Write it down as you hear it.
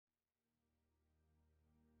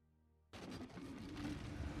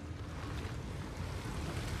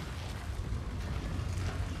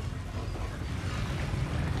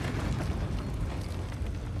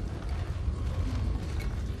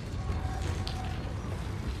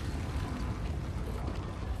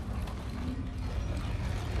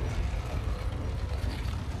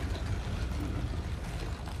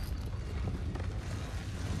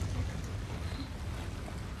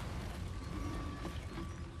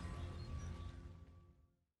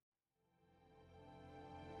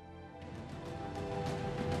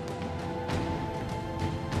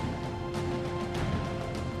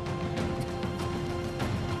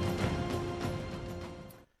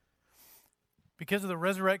Because of the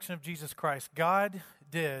resurrection of Jesus Christ, God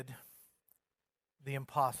did the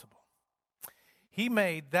impossible. He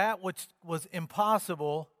made that which was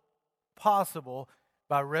impossible possible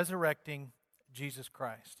by resurrecting Jesus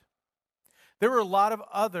Christ. There were a lot of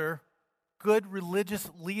other good religious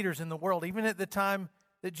leaders in the world, even at the time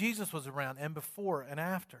that Jesus was around and before and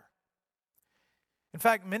after. In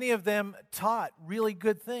fact, many of them taught really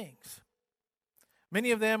good things.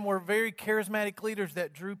 Many of them were very charismatic leaders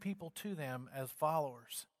that drew people to them as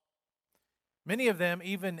followers. Many of them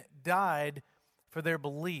even died for their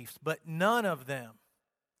beliefs, but none of them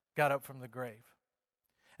got up from the grave.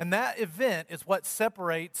 And that event is what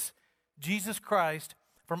separates Jesus Christ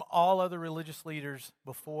from all other religious leaders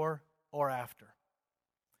before or after.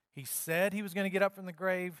 He said he was going to get up from the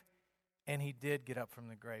grave, and he did get up from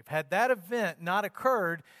the grave. Had that event not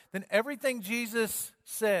occurred, then everything Jesus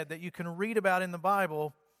said that you can read about in the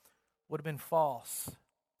Bible would have been false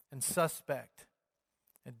and suspect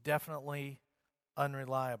and definitely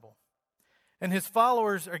unreliable. And his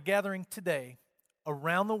followers are gathering today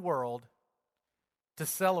around the world to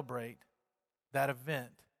celebrate that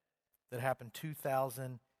event that happened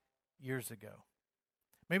 2,000 years ago.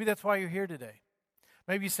 Maybe that's why you're here today.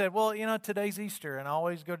 Maybe you said, well, today's Easter, and I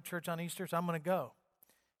always go to church on Easter, so I'm going to go.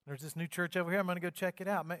 There's this new church over here, I'm going to go check it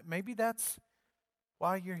out. Maybe that's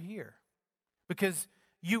why you're here. Because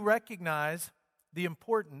you recognize the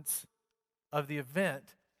importance of the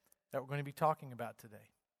event that we're going to be talking about today.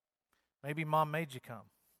 Maybe mom made you come.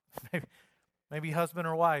 Maybe husband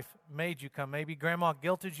or wife made you come. Maybe grandma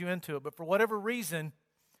guilted you into it. But for whatever reason,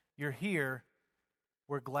 you're here.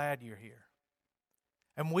 We're glad you're here.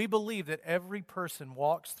 And we believe that every person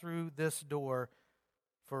walks through this door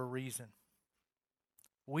for a reason.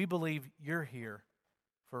 We believe you're here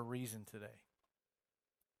for a reason today.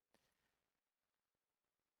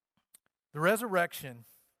 The resurrection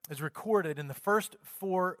is recorded in the first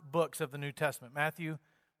 4 books of the New Testament: Matthew,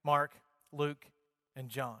 Mark, Luke, and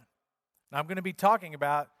John. Now, I'm going to be talking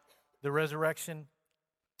about the resurrection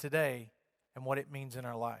today and what it means in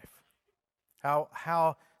our life.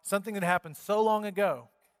 How something that happened so long ago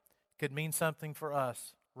could mean something for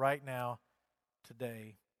us right now,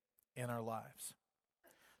 today, in our lives.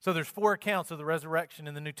 So there's 4 accounts of the resurrection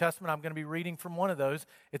in the New Testament. I'm going to be reading from one of those.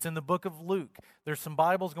 It's in the book of Luke. There's some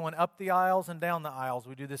Bibles going up the aisles and down the aisles.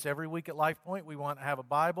 We do this every week at Life Point. We want to have a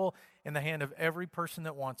Bible in the hand of every person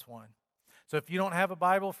that wants one. So if you don't have a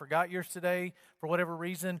Bible, forgot yours today for whatever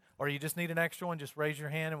reason, or you just need an extra one, just raise your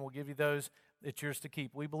hand and we'll give you those. It's yours to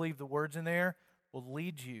keep. We believe the words in there will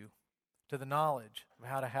lead you to the knowledge of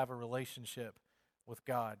how to have a relationship with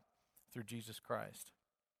God through Jesus Christ.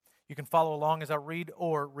 You can follow along as I read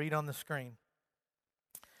or read on the screen.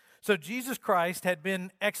 So Jesus Christ had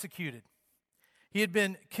been executed. He had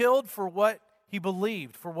been killed for what he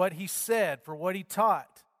believed, for what he said, for what he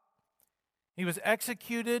taught. He was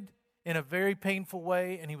executed in a very painful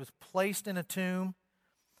way, and he was placed in a tomb.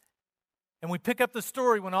 And we pick up the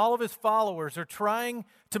story when all of his followers are trying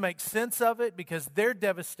to make sense of it because they're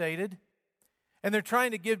devastated, and they're trying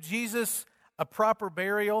to give Jesus a proper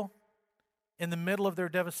burial in the middle of their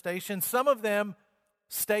devastation. Some of them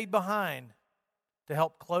stayed behind to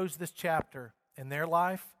help close this chapter in their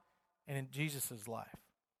life and in Jesus' life.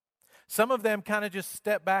 Some of them kind of just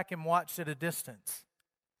stepped back and watched at a distance.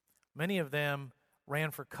 Many of them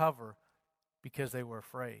ran for cover because they were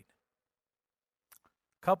afraid.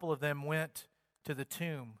 A couple of them went to the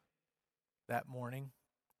tomb that morning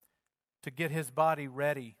to get his body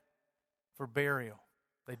ready for burial.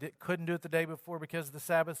 They couldn't do it the day before because of the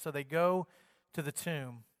Sabbath, so they go to the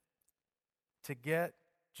tomb to get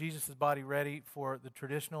Jesus' body ready for the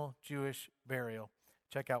traditional Jewish burial.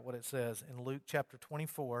 Check out what it says in Luke chapter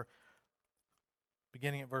 24,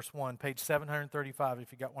 beginning at verse 1, page 735,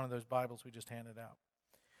 if you got one of those Bibles we just handed out.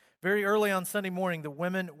 Very early on Sunday morning, the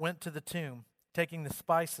women went to the tomb, taking the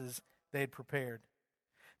spices they had prepared.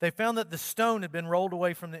 They found that the stone had been rolled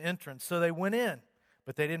away from the entrance, so they went in,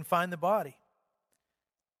 but they didn't find the body.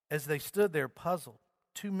 As they stood there puzzled,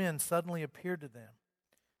 2 men suddenly appeared to them.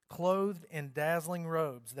 Clothed in dazzling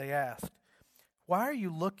robes, they asked, "Why are you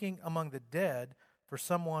looking among the dead for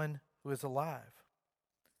someone who is alive?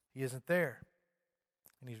 He isn't there,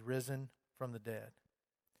 and he's risen from the dead."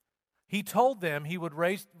 He told them he would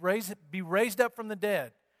be raised up from the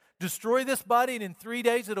dead. Destroy this body, and in 3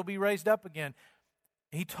 days it'll be raised up again.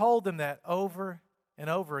 He told them that over and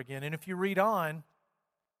over again. And if you read on,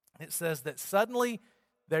 it says that suddenly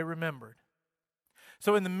they remembered.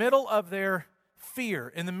 So in the middle of their fear,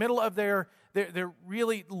 in the middle of their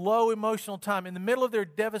really low emotional time, in the middle of their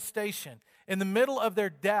devastation, in the middle of their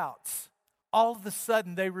doubts, all of a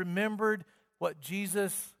sudden they remembered what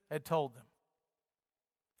Jesus had told them.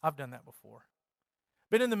 I've done that before.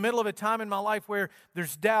 Been in the middle of a time in my life where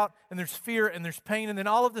there's doubt and there's fear and there's pain, and then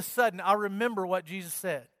all of a sudden I remember what Jesus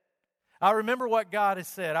said. I remember what God has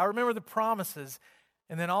said. I remember the promises,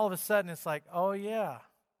 and then all of a sudden it's like, oh yeah,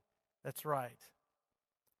 that's right.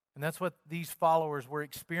 And that's what these followers were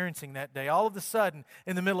experiencing that day. All of a sudden,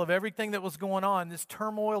 in the middle of everything that was going on, this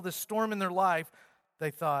turmoil, this storm in their life,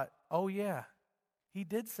 they thought, oh yeah, he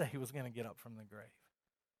did say he was going to get up from the grave.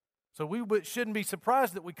 So we shouldn't be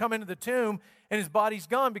surprised that we come into the tomb and his body's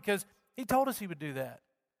gone, because he told us he would do that.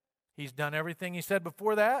 He's done everything he said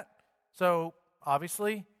before that. So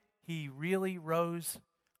obviously, he really rose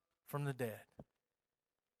from the dead.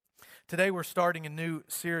 Today we're starting a new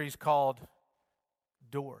series called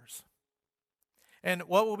Doors. And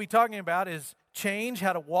what we'll be talking about is change,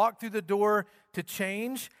 how to walk through the door to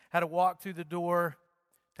change, how to walk through the door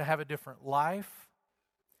to have a different life,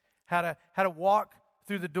 how to walk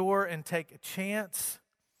through the door and take a chance,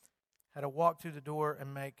 how to walk through the door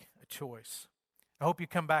and make a choice. I hope you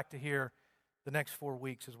come back to hear the next 4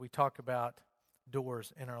 weeks as we talk about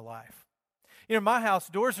doors in our life. You know, in my house,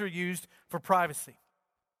 doors are used for privacy.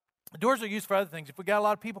 Doors are used for other things. If we got a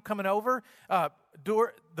lot of people coming over,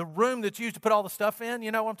 the room that's used to put all the stuff in,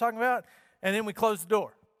 you know what I'm talking about? And then we close the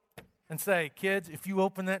door and say, kids, if you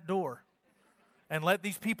open that door and let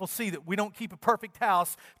these people see that we don't keep a perfect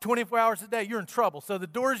house 24 hours a day, you're in trouble. So the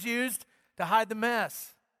door is used to hide the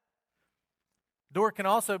mess. The door can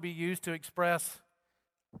also be used to express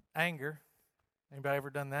anger. Anybody ever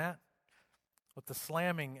done that? With the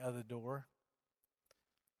slamming of the door.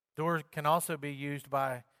 Door can also be used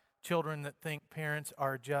by children that think parents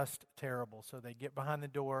are just terrible. So they get behind the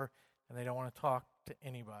door and they don't want to talk to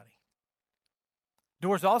anybody.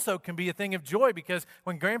 Doors also can be a thing of joy, because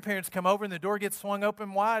when grandparents come over and the door gets swung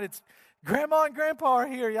open wide, it's, Grandma and Grandpa are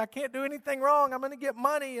here. I can't do anything wrong. I'm going to get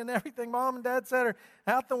money and everything Mom and Dad said are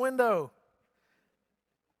out the window.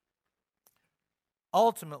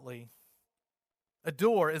 Ultimately, a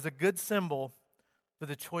door is a good symbol for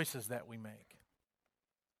the choices that we make,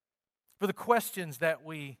 for the questions that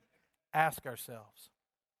we ask ourselves.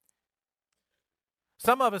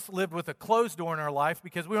 Some of us lived with a closed door in our life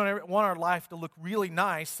because we want our life to look really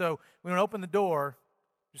nice, so we don't open the door,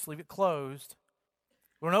 just leave it closed.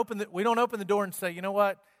 We don't open the door and say, you know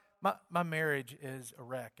what, my marriage is a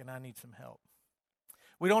wreck and I need some help.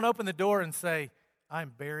 We don't open the door and say,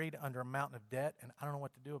 I'm buried under a mountain of debt and I don't know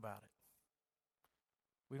what to do about it.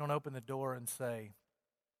 We don't open the door and say,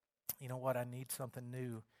 you know what, I need something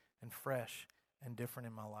new and fresh and different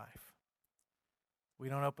in my life. We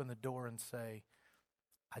don't open the door and say,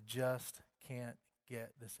 I just can't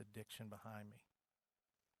get this addiction behind me.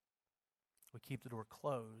 We keep the door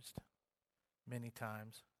closed many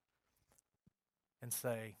times and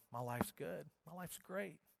say, my life's good. My life's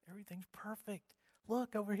great. Everything's perfect.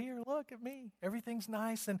 Look over here. Look at me. Everything's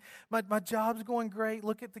nice and my job's going great.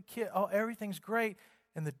 Look at the kid. Oh, everything's great.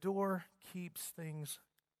 And the door keeps things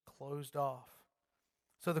closed off.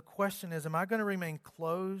 So the question is, am I going to remain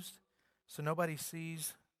closed so nobody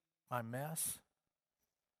sees my mess?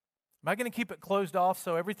 Am I going to keep it closed off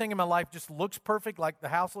so everything in my life just looks perfect, like the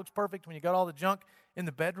house looks perfect when you got all the junk in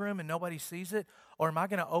the bedroom and nobody sees it? Or am I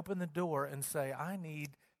going to open the door and say, I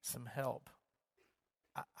need some help?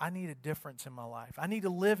 I need a difference in my life. I need to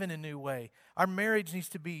live in a new way. Our marriage needs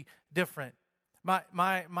to be different.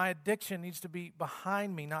 My addiction needs to be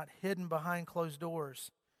behind me, not hidden behind closed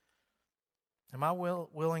doors. Am I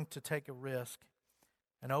willing to take a risk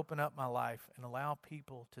and open up my life and allow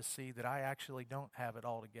people to see that I actually don't have it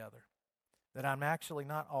all together? That I'm actually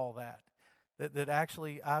not all that. That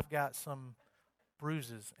actually I've got some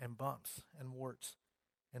bruises and bumps and warts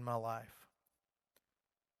in my life.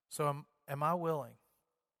 So am I willing?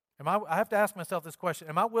 I have to ask myself this question.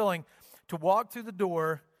 Am I willing to walk through the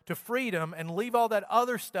door to freedom and leave all that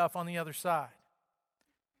other stuff on the other side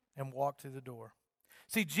and walk through the door?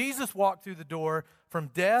 See, Jesus walked through the door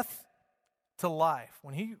from death to life.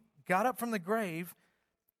 When he got up from the grave,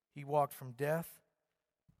 he walked from death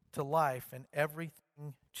to life, and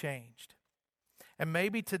everything changed. And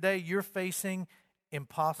maybe today you're facing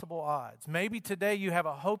impossible odds. Maybe today you have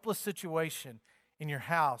a hopeless situation in your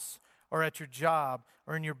house or at your job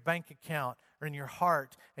or in your bank account or in your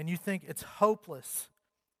heart, and you think it's hopeless.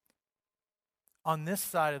 On this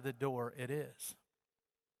side of the door, it is.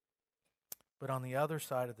 But on the other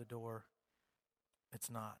side of the door, it's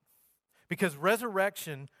not. Because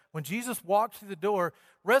resurrection, when Jesus walked through the door,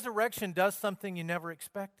 resurrection does something you never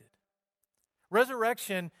expected.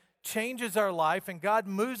 Resurrection changes our life, and God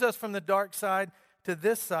moves us from the dark side to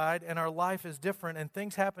this side, and our life is different, and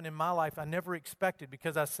things happen in my life I never expected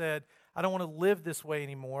because I said, I don't want to live this way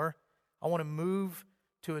anymore. I want to move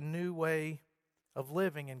to a new way of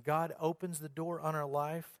living. And God opens the door on our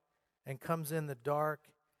life and comes in the dark,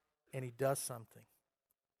 and He does something.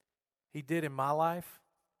 He did in my life,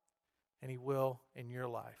 and He will in your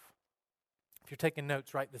life. If you're taking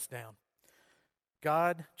notes, write this down.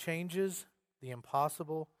 God changes the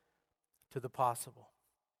impossible to the possible.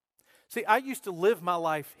 See, I used to live my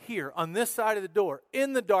life here on this side of the door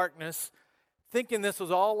in the darkness, thinking this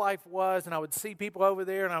was all life was, and I would see people over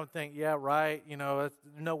there, and I would think, yeah, right, there's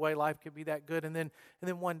no way life could be that good. And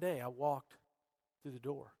then one day I walked through the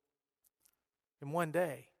door. And one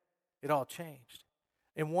day it all changed.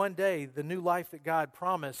 And one day the new life that God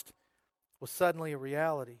promised was suddenly a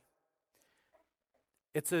reality.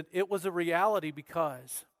 It was a reality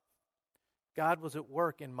because God was at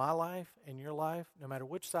work in my life and your life. No matter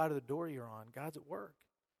which side of the door you're on, God's at work.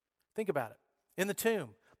 Think about it. In the tomb,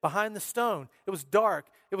 behind the stone, it was dark,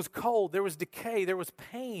 it was cold, there was decay, there was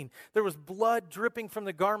pain, there was blood dripping from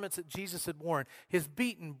the garments that Jesus had worn. His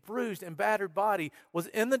beaten, bruised, and battered body was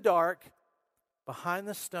in the dark, behind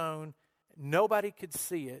the stone. Nobody could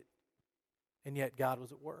see it, and yet God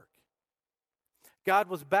was at work. God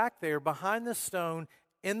was back there behind the stone,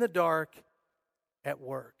 in the dark, at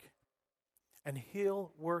work. And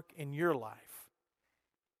He'll work in your life,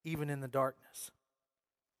 even in the darkness.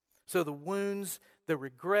 So the wounds, the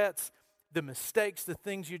regrets, the mistakes, the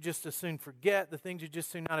things you just as soon forget, the things you just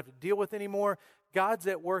as soon not have to deal with anymore, God's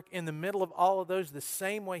at work in the middle of all of those the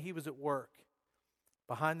same way He was at work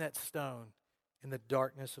behind that stone in the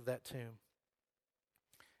darkness of that tomb.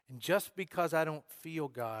 And just because I don't feel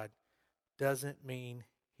God doesn't mean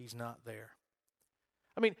He's not there.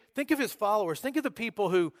 I mean, think of His followers. Think of the people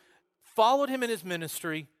who followed Him in His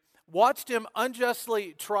ministry, watched Him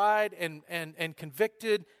unjustly tried and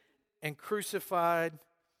convicted and crucified,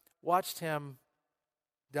 watched Him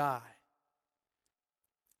die.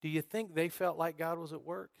 Do you think they felt like God was at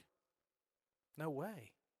work? No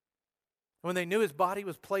way. When they knew His body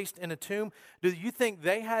was placed in a tomb, do you think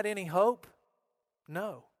they had any hope?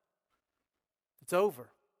 No. It's over.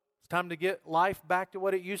 It's time to get life back to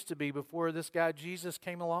what it used to be before this guy Jesus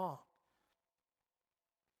came along.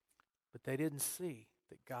 But they didn't see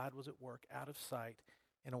that God was at work out of sight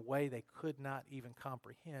in a way they could not even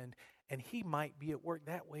comprehend. And He might be at work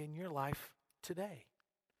that way in your life today,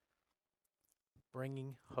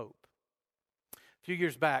 bringing hope. A few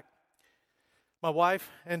years back, my wife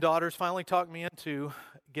and daughters finally talked me into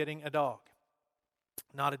getting a dog.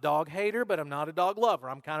 Not a dog hater, but I'm not a dog lover.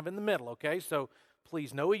 I'm kind of in the middle, okay? So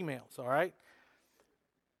please, no emails, all right?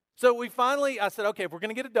 So I said, okay, if we're going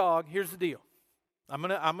to get a dog, here's the deal. I'm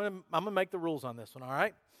gonna make the rules on this one, all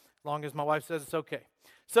right? As long as my wife says it's okay.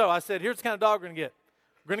 So I said, here's the kind of dog we're gonna get.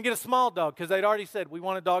 We're gonna get a small dog because they'd already said we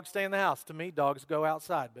want a dog to stay in the house. To me, dogs go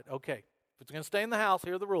outside, but okay. If it's gonna stay in the house,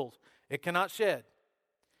 here are the rules. It cannot shed.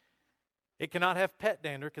 It cannot have pet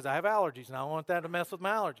dander because I have allergies and I don't want that to mess with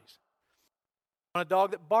my allergies. I want a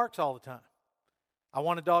dog that barks all the time. I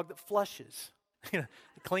want a dog that flushes. It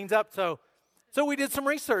cleans up. So we did some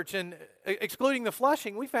research, and excluding the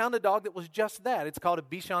flushing, we found a dog that was just that. It's called a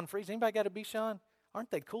Bichon Frise. Anybody got a Bichon? Aren't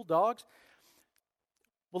they cool dogs?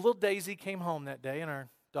 Well, little Daisy came home that day, and our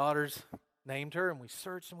daughters named her, and we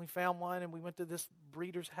searched, and we found one, and we went to this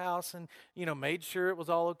breeder's house and, made sure it was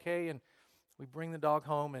all okay, and we bring the dog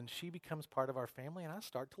home, and she becomes part of our family, and I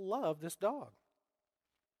start to love this dog.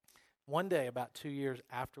 One day, about 2 years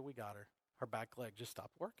after we got her, her back leg just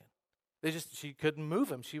stopped working. She couldn't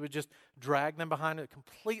move him. She would just drag them behind it,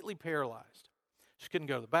 completely paralyzed. She couldn't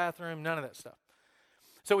go to the bathroom, none of that stuff.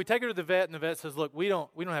 So we take her to the vet, and the vet says, look, we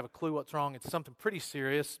don't have a clue what's wrong. It's something pretty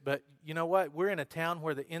serious, but you know what? We're in a town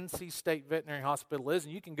where the NC State Veterinary Hospital is,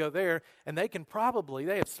 and you can go there, and they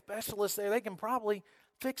have specialists there. They can probably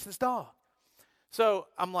fix this dog. So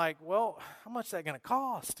I'm like, well, how much is that going to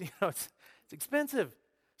cost? It's expensive.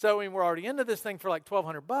 So we're already into this thing for like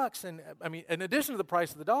 $1,200, and in addition to the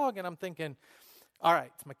price of the dog, and I'm thinking, all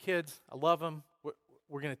right, it's my kids, I love them.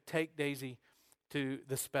 We're going to take Daisy to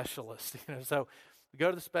the specialist. So we go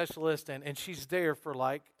to the specialist, and she's there for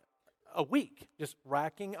like a week, just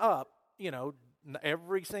racking up,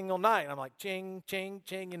 every single night. I'm like, ching, ching,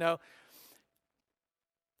 ching, And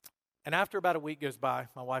after about a week goes by,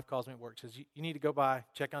 my wife calls me at work, says, you need to go by,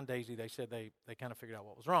 check on Daisy. They said they kind of figured out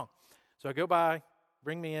what was wrong. So I go by,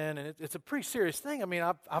 bring me in, and it's a pretty serious thing.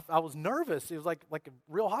 I was nervous. It was like a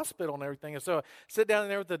real hospital and everything. And so I sit down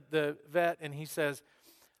there with the vet, and he says,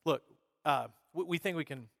 look, we think we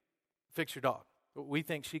can fix your dog. We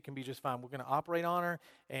think she can be just fine. We're going to operate on her,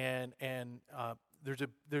 and there's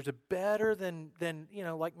a better than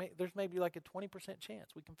there's maybe like a 20%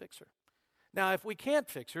 chance we can fix her. Now, if we can't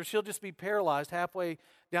fix her, she'll just be paralyzed halfway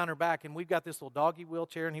down her back, and we've got this little doggy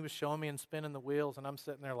wheelchair, and he was showing me and spinning the wheels, and I'm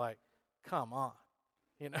sitting there like, come on,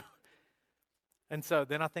 you know. And so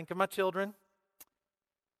then I think of my children.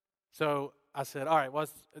 So I said, all right,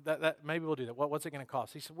 maybe we'll do that. What's it going to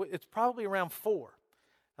cost? He said, it's probably around $4,000.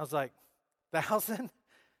 I was like, 1,000?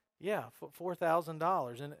 Yeah,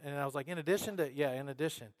 $4,000. And I was like, in addition.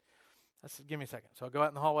 I said, give me a second. So I go out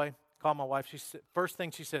in the hallway, call my wife. First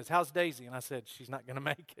thing she says, how's Daisy? And I said, she's not going to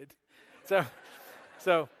make it.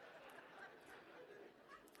 So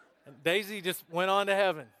and Daisy just went on to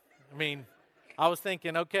heaven. I mean, I was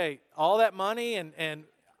thinking, okay, all that money, and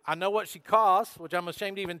I know what she costs, which I'm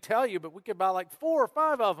ashamed to even tell you, but we could buy like 4 or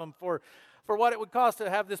 5 of them for what it would cost to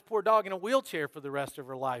have this poor dog in a wheelchair for the rest of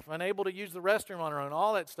her life, unable to use the restroom on her own,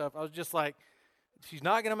 all that stuff. I was just like, she's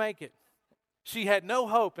not going to make it. She had no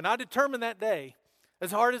hope, and I determined that day,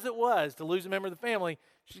 as hard as it was to lose a member of the family,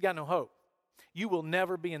 she's got no hope. You will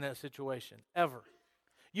never be in that situation, ever.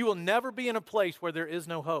 You will never be in a place where there is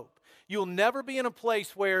no hope. You will never be in a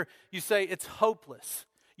place where you say it's hopeless.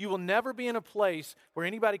 You will never be in a place where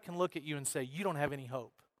anybody can look at you and say, you don't have any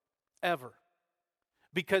hope, ever.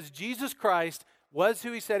 Because Jesus Christ was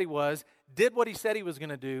who he said he was, did what he said he was going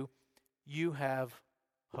to do, you have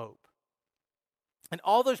hope. And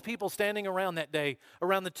all those people standing around that day,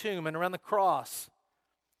 around the tomb and around the cross,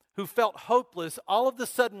 who felt hopeless, all of a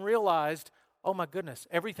sudden realized, oh my goodness,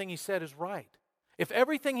 everything he said is right. If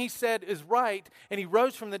everything he said is right and he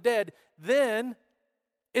rose from the dead, then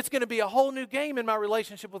it's going to be a whole new game in my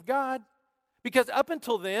relationship with God. Because up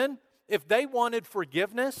until then, if they wanted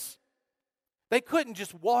forgiveness, they couldn't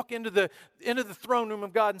just walk into the throne room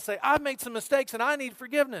of God and say, I've made some mistakes and I need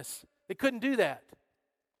forgiveness. They couldn't do that.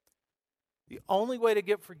 The only way to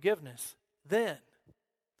get forgiveness then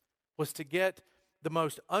was to get the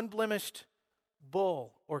most unblemished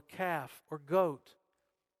bull or calf or goat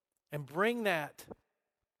and bring that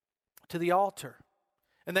to the altar.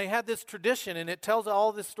 And they had this tradition, and it tells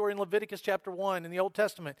all this story in Leviticus chapter 1 in the Old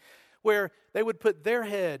Testament, where they would put their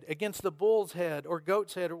head against the bull's head or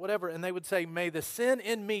goat's head or whatever, and they would say, may the sin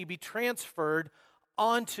in me be transferred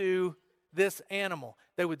onto this animal.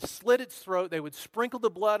 They would slit its throat, they would sprinkle the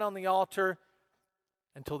blood on the altar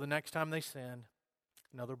until the next time they sinned.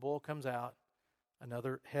 Another bull comes out,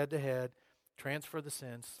 another head-to-head, transfer the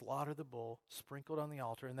sin, slaughter the bull, sprinkled on the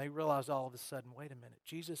altar, and they realized all of a sudden, wait a minute,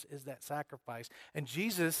 Jesus is that sacrifice, and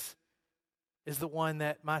Jesus is the one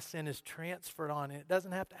that my sin is transferred on, and it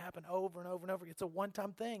doesn't have to happen over and over and over. It's a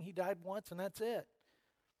one-time thing. He died once, and that's it.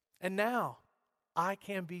 And now, I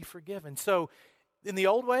can be forgiven. So, in the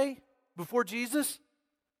old way, before Jesus,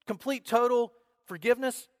 complete, total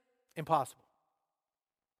forgiveness, impossible.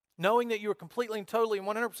 Knowing that you are completely and totally and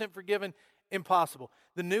 100% forgiven, impossible.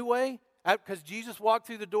 The new way, because Jesus walked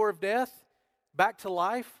through the door of death, back to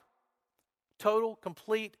life, total,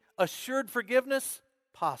 complete, assured forgiveness,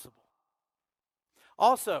 possible.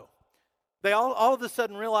 Also, they all of a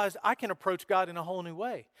sudden realized, I can approach God in a whole new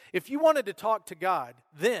way. If you wanted to talk to God,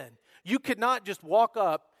 then you could not just walk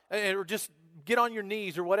up or just get on your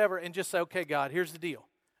knees or whatever and just say, okay, God, here's the deal.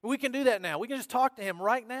 We can do that now. We can just talk to him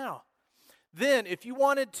right now. Then, if you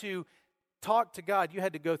wanted to talk to God, you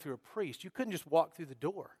had to go through a priest. You couldn't just walk through the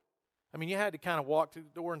door. I mean, you had to kind of walk through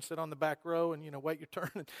the door and sit on the back row and, wait your turn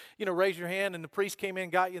and, raise your hand, and the priest came in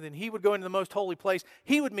and got you. Then he would go into the most holy place.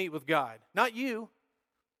 He would meet with God, not you.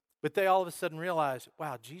 But they all of a sudden realized,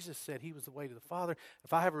 wow, Jesus said he was the way to the Father.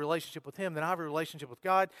 If I have a relationship with him, then I have a relationship with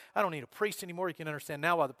God. I don't need a priest anymore. You can understand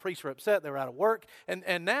now why the priests were upset. They were out of work.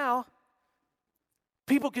 And now,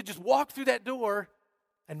 people could just walk through that door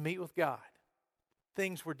and meet with God.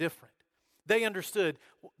 Things were different. They understood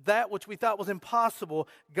that which we thought was impossible,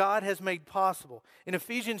 God has made possible. In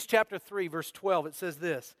Ephesians chapter 3, verse 12, it says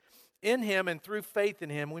this, in him and through faith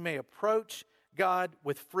in him, we may approach God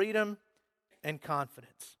with freedom and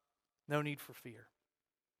confidence. No need for fear.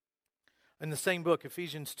 In the same book,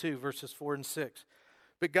 Ephesians 2, verses 4 and 6,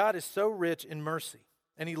 but God is so rich in mercy,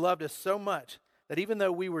 and he loved us so much that even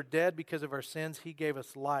though we were dead because of our sins, he gave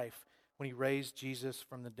us life when he raised Jesus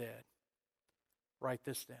from the dead. Write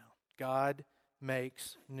this down. God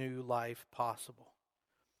makes new life possible.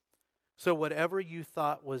 So whatever you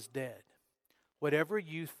thought was dead, whatever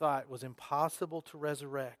you thought was impossible to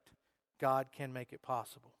resurrect, God can make it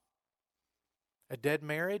possible. A dead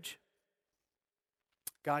marriage,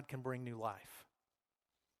 God can bring new life.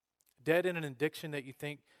 Dead in an addiction that you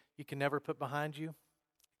think you can never put behind you,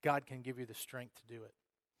 God can give you the strength to do it.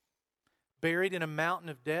 Buried in a mountain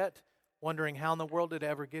of debt, wondering how in the world did it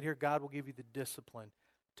ever get here, God will give you the discipline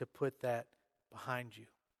to put that behind you.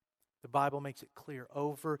 The Bible makes it clear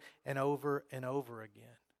over and over and over again.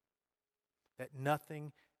 that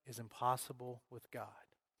nothing is impossible with God.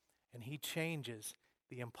 And he changes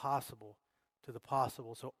the impossible to the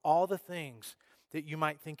possible. So all the things that you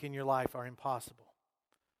might think in your life are impossible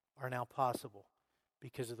are now possible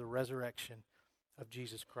because of the resurrection of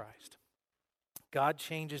Jesus Christ. God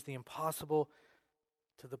changes the impossible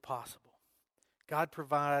to the possible. God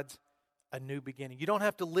provides a new beginning. You don't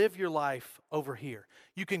have to live your life over here.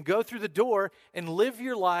 You can go through the door and live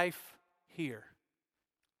your life here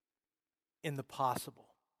in the possible.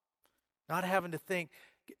 Not having to think,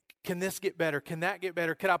 can this get better? Can that get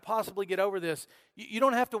better? Could I possibly get over this? You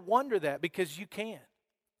don't have to wonder that because you can,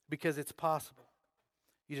 because it's possible.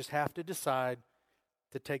 You just have to decide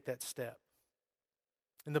to take that step.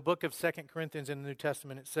 In the book of 2 Corinthians in the New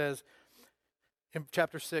Testament, it says in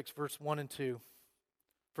chapter 6, verse 1 and 2,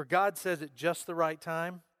 "For God says at just the right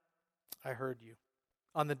time, I heard you.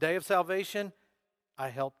 On the day of salvation, I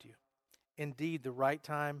helped you. Indeed, the right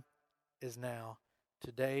time is now.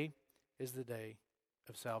 Today is the day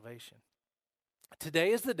of salvation."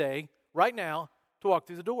 Today is the day, right now, to walk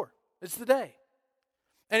through the door. It's the day.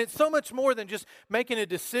 And it's so much more than just making a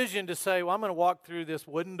decision to say, well, I'm going to walk through this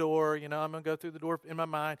wooden door, I'm going to go through the door in my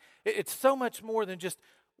mind. It's so much more than just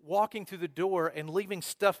walking through the door and leaving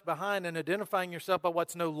stuff behind and identifying yourself by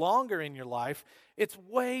what's no longer in your life. It's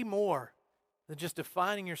way more than just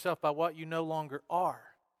defining yourself by what you no longer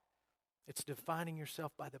are. It's defining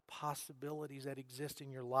yourself by the possibilities that exist in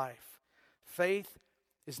your life. Faith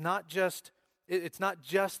is not just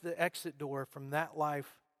the exit door from that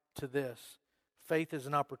life to this. Faith is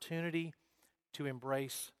an opportunity to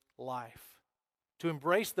embrace life, to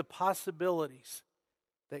embrace the possibilities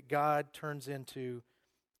that God turns into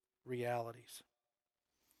realities.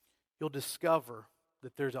 You'll discover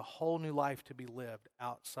that there's a whole new life to be lived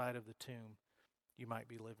outside of the tomb you might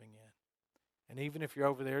be living in. And even if you're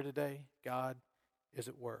over there today, God is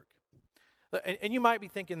at work. And you might be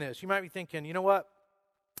thinking this. You might be thinking, you know what?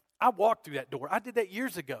 I walked through that door. I did that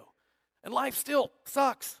years ago. And life still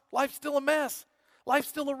sucks. Life's still a mess. Life's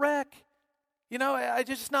still a wreck. It's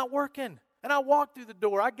just not working. And I walked through the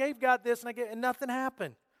door. I gave God this and nothing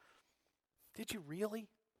happened. Did you really?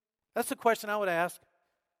 That's the question I would ask.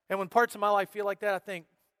 And when parts of my life feel like that, I think,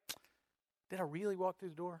 did I really walk through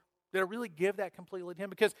the door? Did I really give that completely to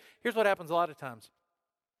Him? Because here's what happens a lot of times.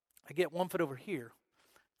 I get 1 foot over here,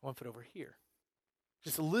 1 foot over here.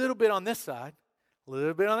 Just a little bit on this side, a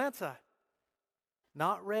little bit on that side.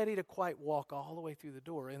 Not ready to quite walk all the way through the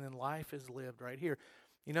door, and then life is lived right here.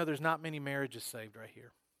 There's not many marriages saved right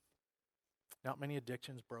here. Not many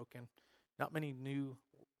addictions broken. Not many new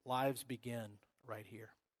lives begin right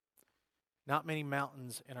here. Not many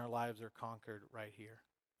mountains in our lives are conquered right here.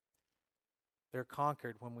 They're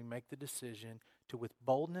conquered when we make the decision to, with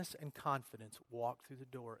boldness and confidence, walk through the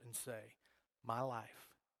door and say, my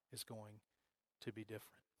life is going to be different.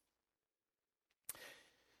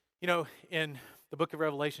 In the book of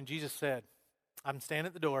Revelation, Jesus said, I'm standing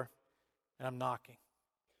at the door and I'm knocking.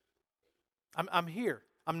 I'm here.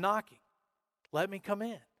 I'm knocking. Let me come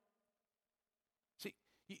in. See,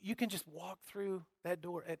 you can just walk through that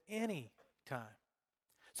door at any time.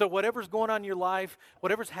 So whatever's going on in your life,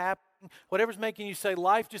 whatever's happening, whatever's making you say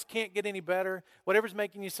life just can't get any better, whatever's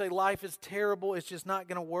making you say life is terrible, it's just not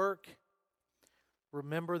going to work,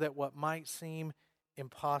 remember that what might seem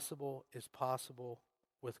impossible is possible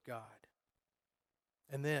with God.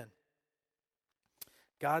 And then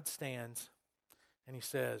God stands and He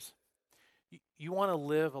says, you want to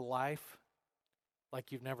live a life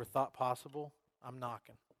like you've never thought possible? I'm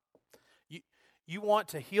knocking. You want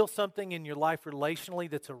to heal something in your life relationally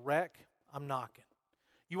that's a wreck? I'm knocking.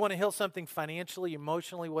 You want to heal something financially,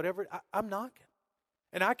 emotionally, whatever? I'm knocking.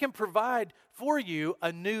 And I can provide for you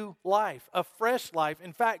a new life, a fresh life.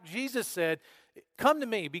 In fact, Jesus said, come to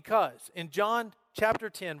me because in John chapter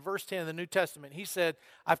 10, verse 10 of the New Testament, He said,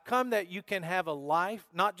 I've come that you can have a life,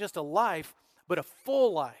 not just a life, but a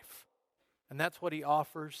full life. And that's what He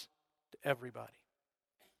offers to everybody.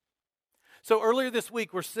 So earlier this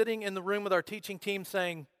week, we're sitting in the room with our teaching team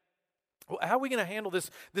saying, well, how are we going to handle this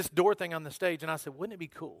door thing on the stage? And I said, wouldn't it be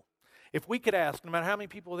cool if we could ask, no matter how many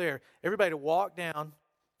people are there, everybody to walk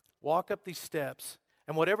up these steps,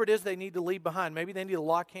 and whatever it is they need to leave behind, maybe they need to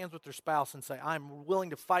lock hands with their spouse and say, I'm willing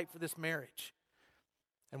to fight for this marriage.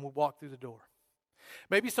 And we'll walk through the door.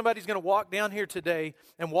 Maybe somebody's going to walk down here today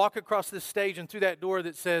and walk across this stage and through that door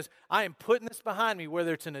that says, I am putting this behind me,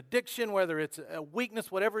 whether it's an addiction, whether it's a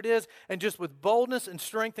weakness, whatever it is, and just with boldness and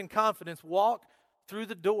strength and confidence, walk through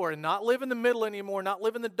the door and not live in the middle anymore, not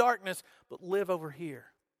live in the darkness, but live over here.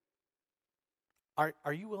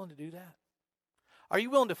 Are you willing to do that? Are you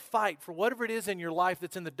willing to fight for whatever it is in your life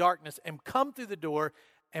that's in the darkness and come through the door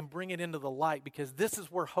and bring it into the light, because this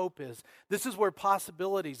is where hope is. This is where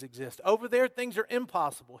possibilities exist. Over there, things are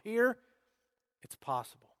impossible. Here, it's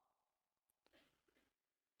possible.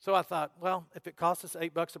 So I thought, well, if it costs us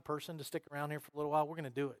 $8 a person to stick around here for a little while, we're going to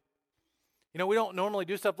do it. You know, we don't normally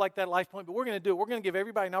do stuff like that at Life Point, but we're going to do it. We're going to give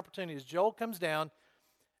everybody an opportunity. As Joel comes down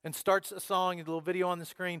and starts a song, a little video on the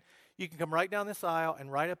screen, you can come right down this aisle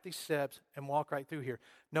and right up these steps and walk right through here.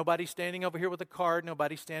 Nobody's standing over here with a card.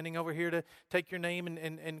 Nobody's standing over here to take your name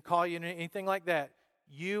and call you, anything like that.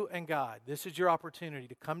 You and God. This is your opportunity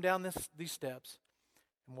to come down these steps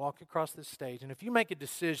and walk across this stage. And if you make a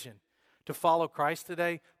decision to follow Christ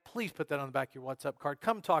today, please put that on the back of your WhatsApp card.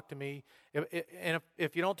 Come talk to me.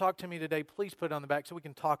 If you don't talk to me today, please put it on the back so we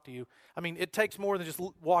can talk to you. I mean, it takes more than just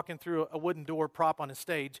walking through a wooden door prop on a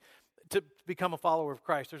stage to become a follower of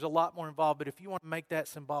Christ. There's a lot more involved, but if you want to make that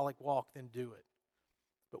symbolic walk, then do it.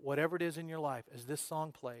 But whatever it is in your life, as this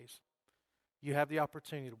song plays, you have the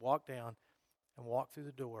opportunity to walk down and walk through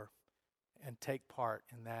the door and take part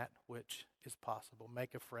in that which is possible.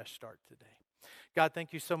 Make a fresh start today. God,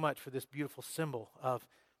 thank you so much for this beautiful symbol of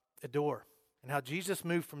a door and how Jesus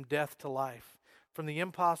moved from death to life, from the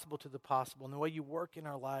impossible to the possible, and the way you work in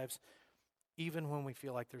our lives even when we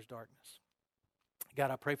feel like there's darkness.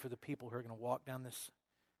 God, I pray for the people who are going to walk down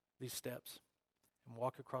these steps and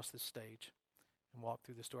walk across this stage and walk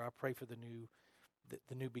through this door. I pray for the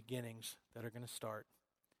new beginnings that are going to start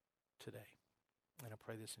today. And I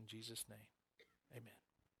pray this in Jesus' name. Amen.